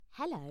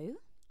Hello,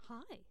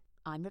 Hi.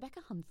 I'm Rebecca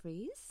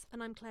Humphreys,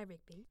 And I'm Claire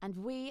Rigby. and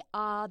we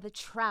are the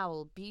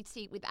Trowel,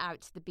 Beauty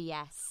Without the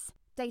BS.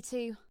 Day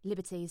 2,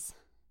 Liberties.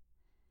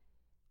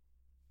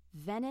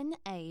 Venin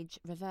Age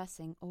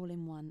Reversing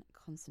All-in-One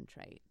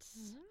Concentrate.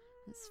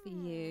 That's for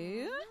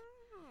you.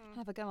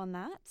 Have a go on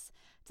that.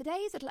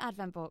 Today's little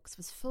advent box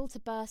was full to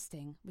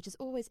bursting, which is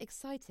always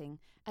exciting,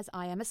 as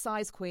I am a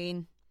size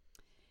queen.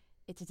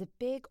 It is a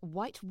big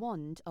white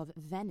wand of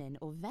venin,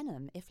 or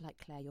venom, if like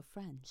Claire, you're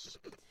French.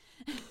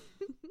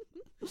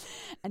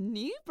 A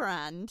new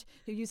brand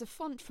who use a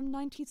font from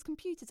 90s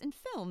computers and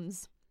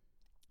films.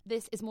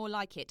 This is more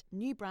like it.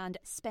 New brand,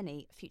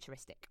 Spenny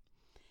Futuristic.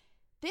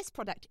 This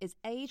product is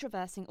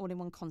age-reversing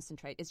all-in-one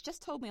concentrate. It's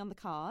just told me on the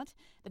card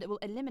that it will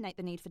eliminate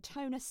the need for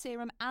toner,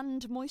 serum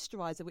and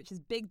moisturiser, which is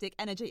big dick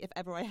energy if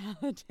ever I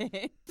had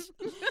it.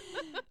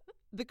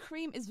 The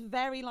cream is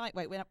very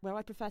lightweight, where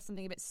I prefer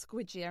something a bit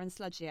squidgier and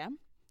sludgier.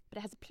 But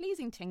it has a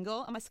pleasing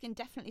tingle, and my skin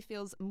definitely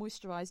feels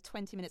moisturised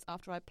 20 minutes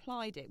after I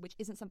applied it, which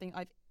isn't something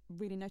I've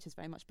really noticed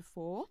very much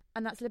before.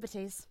 And that's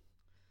Liberties.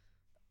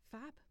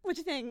 Fab. What do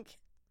you think?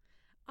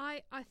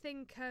 I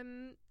think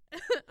I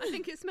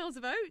think it smells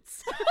of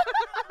oats. I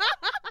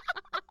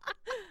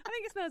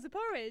think it smells of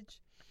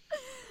porridge.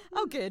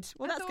 Oh, good.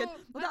 Well, that's good.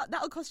 Well,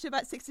 that'll cost you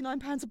about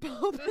 £69 a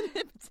pop.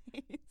 Liberties.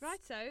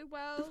 Righto,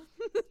 well.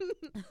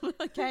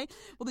 Okay.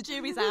 Well, the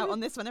jury's out on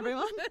this one,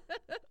 everyone.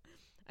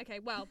 Okay,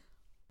 well,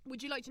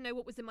 would you like to know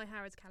what was in my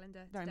Harrods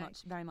calendar Very today?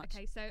 much, very much.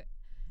 Okay, so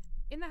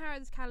in the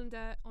Harrods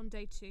calendar on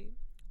day 2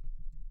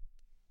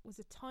 was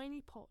a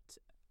tiny pot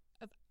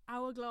of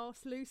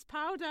Hourglass loose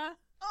powder.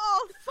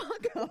 Oh,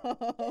 fuck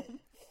off.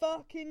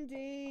 Fuck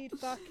indeed.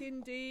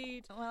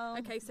 Well,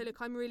 Okay, so look,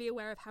 I'm really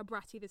aware of how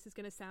bratty this is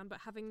going to sound, but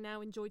having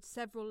now enjoyed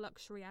several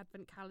luxury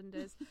advent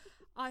calendars,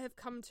 I have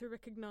come to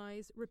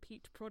recognise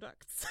repeat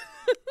products.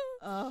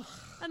 ugh.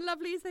 And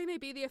lovely as they may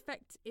be, the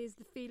effect is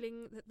the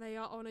feeling that they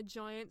are on a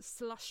giant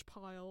slush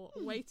pile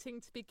waiting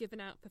to be given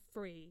out for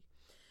free.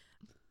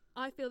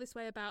 I feel this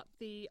way about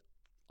the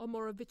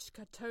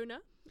Omorovichka toner.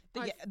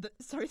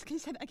 Sorry, can you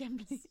say that again,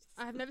 please?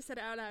 I have never said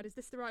it out loud. Is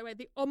this the right way?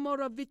 The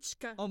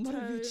Omorovichka.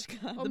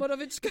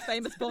 Omorovichka. The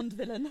famous Bond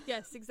villain.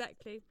 Yes,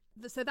 exactly.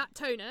 So that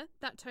toner,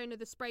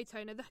 the spray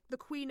toner, the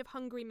Queen of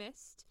Hungry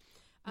Mist.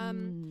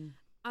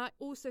 I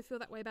also feel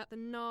that way about the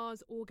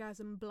NARS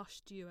Orgasm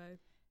Blush Duo.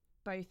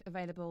 Both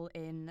available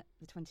in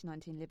the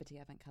 2019 Liberty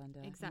Advent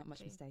Calendar. Exactly. I'm not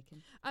much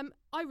mistaken.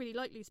 I really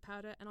like loose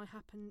powder, and I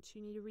happen to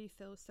need a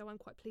refill, so I'm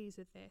quite pleased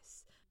with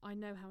this. I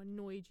know how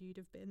annoyed you'd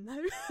have been,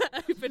 though,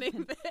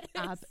 opening this.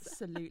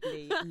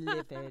 Absolutely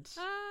livid.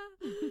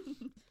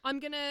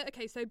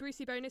 Okay, so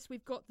Brucey bonus,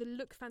 we've got the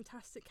Look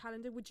Fantastic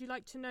calendar. Would you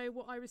like to know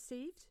what I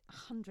received?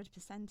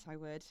 100% I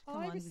would. Come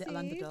I on, received little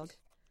underdog.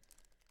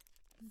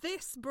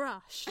 This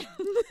brush.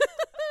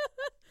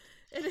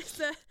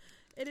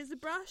 It is a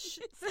brush.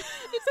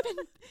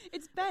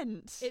 It's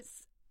bent.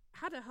 It's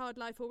had a hard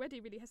life already,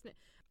 really, hasn't it?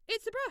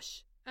 It's a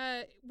brush,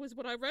 was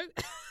what I wrote.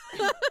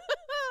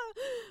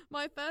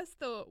 My first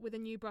thought with a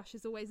new brush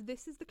is always,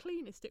 this is the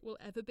cleanest it will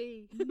ever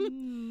be.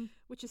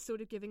 Which is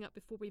sort of giving up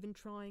before even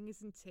trying,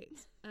 isn't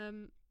it?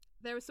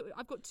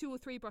 I've got 2 or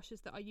 3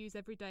 brushes that I use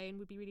every day and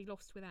would be really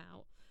lost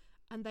without.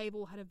 And they've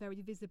all had a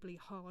very visibly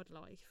hard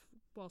life,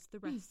 whilst the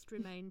rest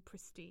remain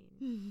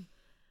pristine.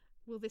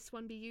 Will this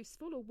one be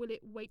useful, or will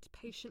it wait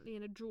patiently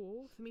in a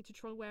drawer for me to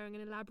try wearing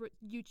an elaborate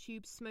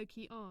YouTube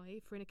smoky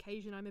eye for an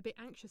occasion I'm a bit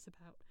anxious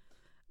about?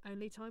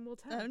 Only time will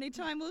tell. Only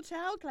time will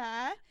tell,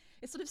 Claire.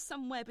 It's sort of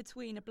somewhere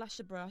between a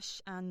blusher brush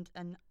and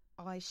an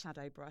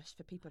eyeshadow brush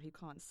for people who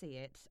can't see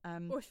it.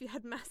 Or if you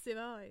had massive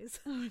eyes.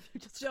 Or if you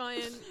just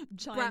giant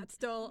Bratz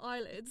doll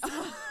eyelids.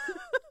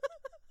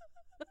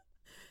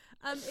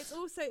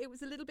 It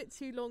was a little bit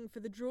too long for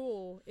the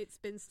drawer it's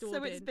been stored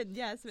in. So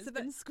it's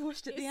been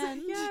squashed at the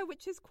end. Yeah,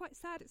 which is quite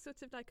sad. It's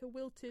sort of like a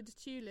wilted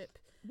tulip.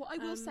 What I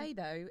will say,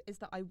 though, is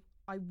that I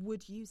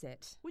would use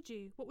it. Would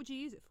you? What would you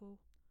use it for?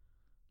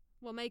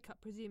 Well, makeup,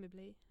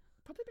 presumably.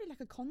 Probably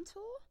like a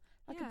contour,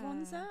 like a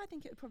bronzer. I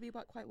think it would probably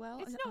work quite well.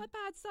 It's not a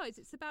bad size.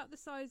 It's about the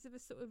size of a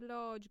sort of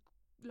large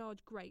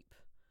grape.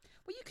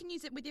 Well, you can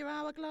use it with your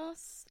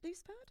Hourglass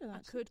loose powder,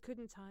 actually.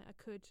 Couldn't I? I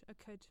could.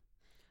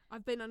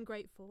 I've been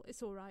ungrateful.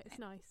 It's all right. It's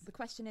nice. The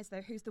question is,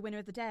 though, who's the winner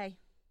of the day?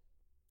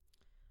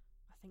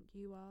 I think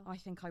you are. I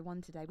think I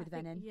won today with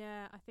venin.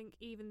 Yeah, I think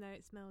even though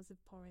it smells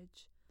of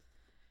porridge.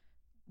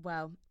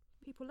 Well,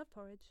 people love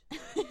porridge.